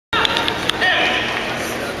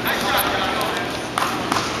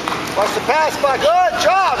Watch the pass, by good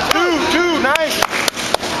job. Two, nice.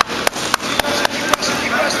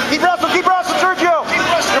 Keep wrestling, Sergio.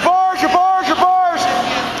 Your bars.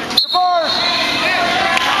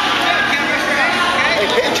 Hey,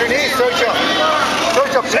 pinch your knees, Sergio.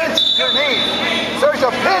 Sergio, pinch your knees. Sergio,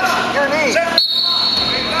 pinch your knees.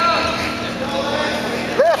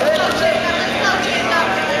 Lift.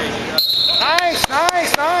 Nice.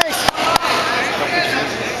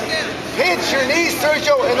 Pinch your knees,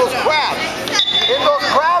 Sergio, in those crabs.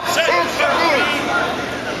 Pinch your knees.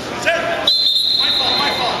 Set.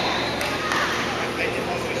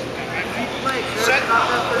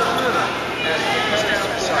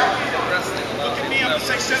 Look at me on the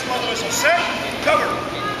 6 set blow whistle. Set. Cover.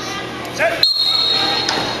 Set.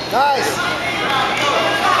 Nice.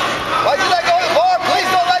 Why'd you let go of the bar? Please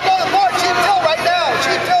don't let go of the bar. Cheap tilt right now.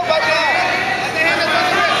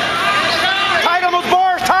 Tight on those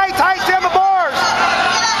bars. Tight. Damn the bars.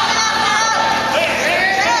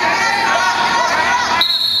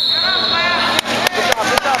 Good job.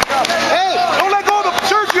 Hey, don't let go of the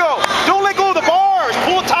Sergio. Don't let go of the bars.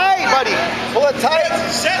 Pull it tight, buddy. Pull it tight.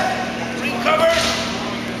 Set. Green cover.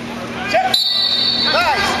 Set.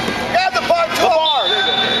 Nice. Grab the bar. The bar.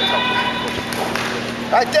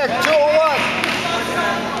 Right there. 2 on 1.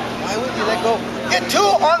 Why would you let go? Get 2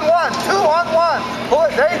 on 1. 2 on 1. Pull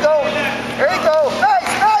it. There you go. Nice.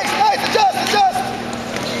 Adjust.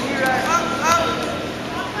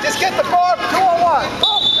 Just get the bar. 2 on 1.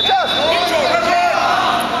 Boom. Adjust.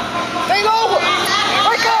 Stay low.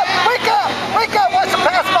 Wake up. Watch the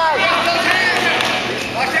pass by.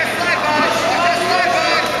 Watch that slide, guys.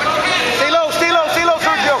 Stay low,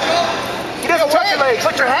 Sergio. He doesn't touch your legs.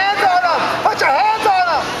 Put your hands on him.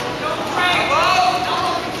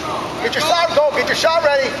 Get your shot, go. Get your shot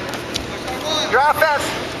ready. Your offense.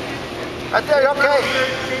 Right there, okay.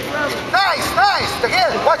 Nice.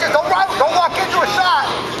 Again, watch it. Don't walk into a shot.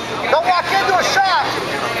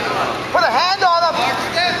 Put a hand on him.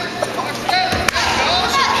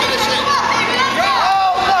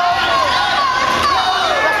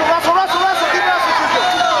 Wrestle. Keep wrestling, Sergio.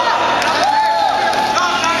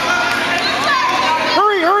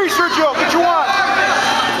 Hurry, Sergio. Get your one.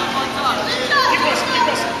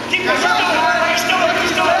 Keep wrestling.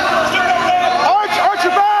 Arch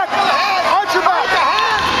your back. The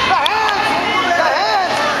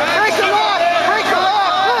hands. Break the lock.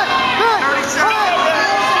 Good.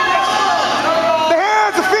 The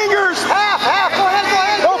hands, the fingers. Half. Go ahead.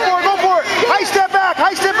 Go for it. High step back.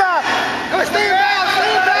 Good. Stay in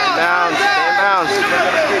bounds.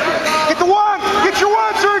 Get the one. Get your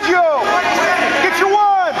one, Sergio. Get your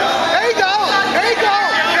one. There you go.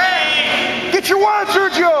 Get your one,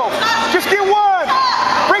 Sergio. Just get one.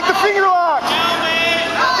 Break the finger lock.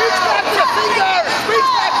 Reach back to the fingers.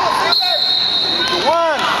 Get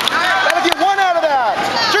one. Gotta get one out of that.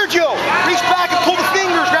 Sergio, reach back and pull the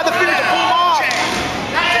fingers. Grab the fingers and pull them off.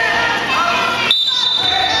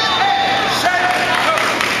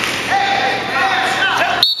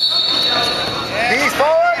 Knees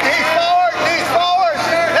forward.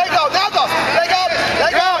 There you go. Now go. Leg up.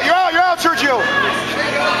 You're out, Sergio.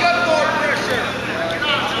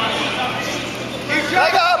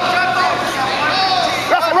 Leg up.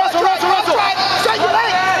 Wrestle.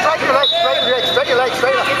 Straight your leg.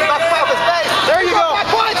 Straight up. Knock off his face. There you go. Back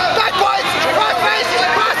points. Cross face.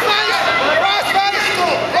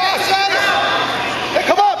 Hey,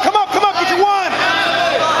 come up. Get your one.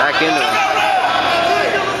 Back into it.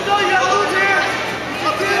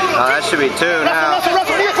 Oh, that should be 2 now.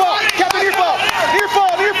 Wrestle. Near fall. Captain, near fall.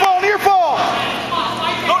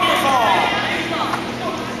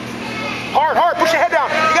 Hard. Push your head down.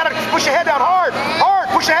 You gotta push your head down hard.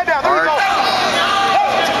 Push your head down. There you go.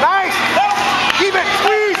 Nice. Keep it.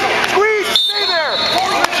 Squeeze. Stay there.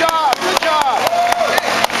 Good job.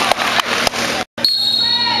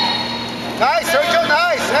 Nice, Sergio.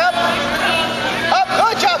 Nice. Up.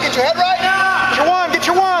 Good job. Get your head right. Get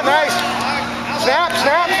your one. Nice. Snap.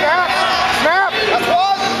 That's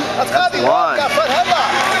one. That's gotta be one. Got front headlock.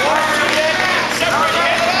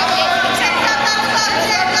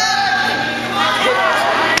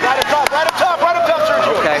 Right up top,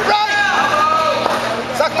 Sergio. Okay. Right.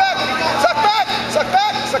 Suck back.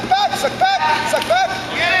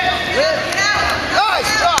 Nice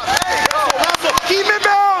job. There you go. Wrestle. Keep in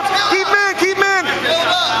bounds. Keep him in.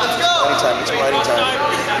 It's writing time.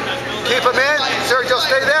 Keep him in. Sergio,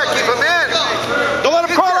 stay there. Keep him in. Don't let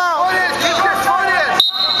him crawl out. Keep your foot in.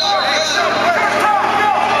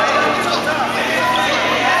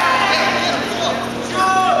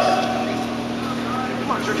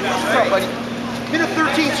 Come on, Sergio. What's up, buddy? Minute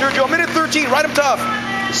 13, Sergio. Minute 13. Ride him tough.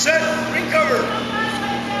 Set. Recover.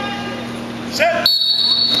 Set.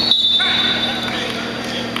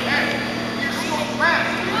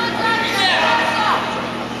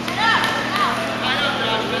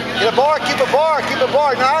 Get a bar, keep a bar, keep a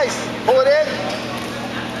bar. Nice. Pull it in.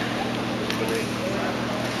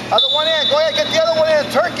 Other one in. Go ahead, get the other one in.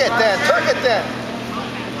 Turk it then. Turk it then.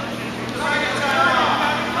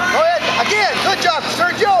 Go ahead. Again. Good job,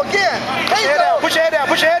 Sergio. Again. There you go. Push your head down.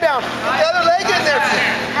 Push your head down. Put the other leg in there.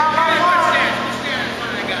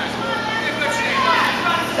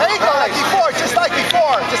 There you go, like before, just like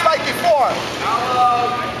before, just like before.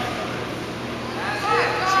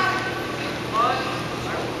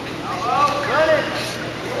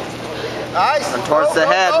 Nice. Run towards the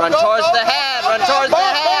head, run towards the head, run towards the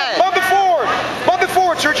head. Bump it forward. Bump it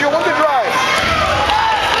forward, Sergio. One good drive.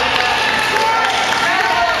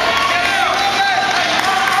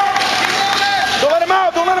 Don't let him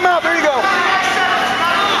out. Don't let him out. There you go.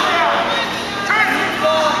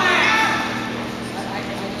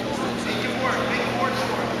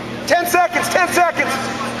 Ten seconds. 10 seconds.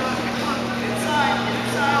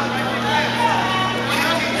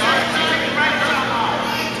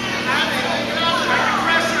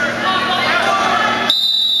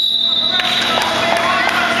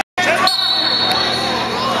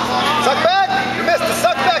 Suck back. You missed the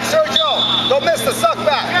suck back, Sergio. Don't miss the suck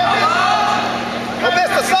back. Don't miss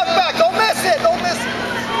the suck back. Don't miss it. Don't miss it.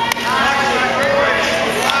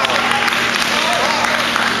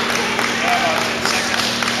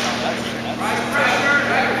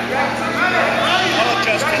 I'll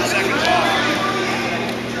adjust 10 seconds off.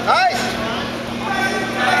 Nice.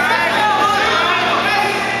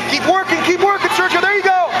 Keep working, Sergio. There you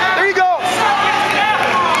go. There you go.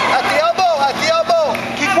 At the elbow. At the elbow.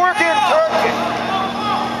 Keep working. Turn.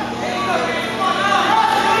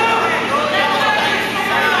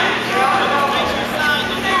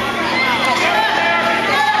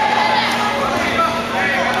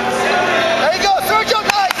 There you go, Sergio.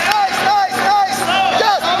 Nice, nice, nice, nice.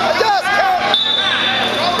 Adjust, adjust, count.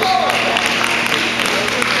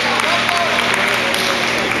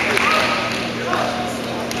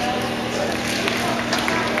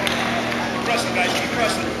 Pressing, guys, keep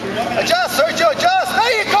pressing. 1 minute. Adjust, Sergio, adjust.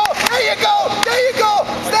 There you go, there you go, there you go.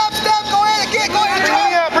 Step, step, go ahead again, go ahead. Bring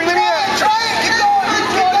it in, bring it in. Try it, keep going,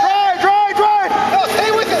 keep going. Drive. No,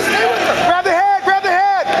 stay with it, stay with it. Grab the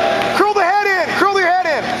head. Curl the head in. Curl your head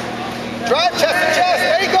in. Drive, chest to chest,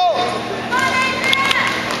 there you go.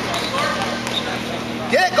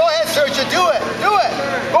 Get it, go ahead, Sergio, do it, do it.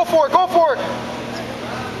 Go for it.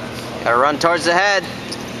 Gotta run towards the head.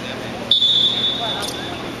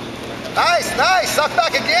 Nice, nice, suck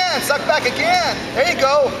back again. There you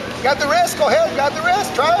go. Got the wrist, go ahead, got the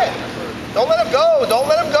wrist, try it. Don't let him go, don't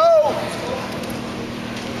let him go.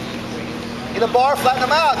 Get a bar, flatten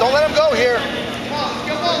him out, don't let him go here.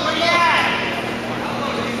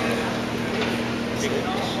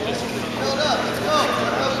 Build up, let's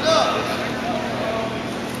go.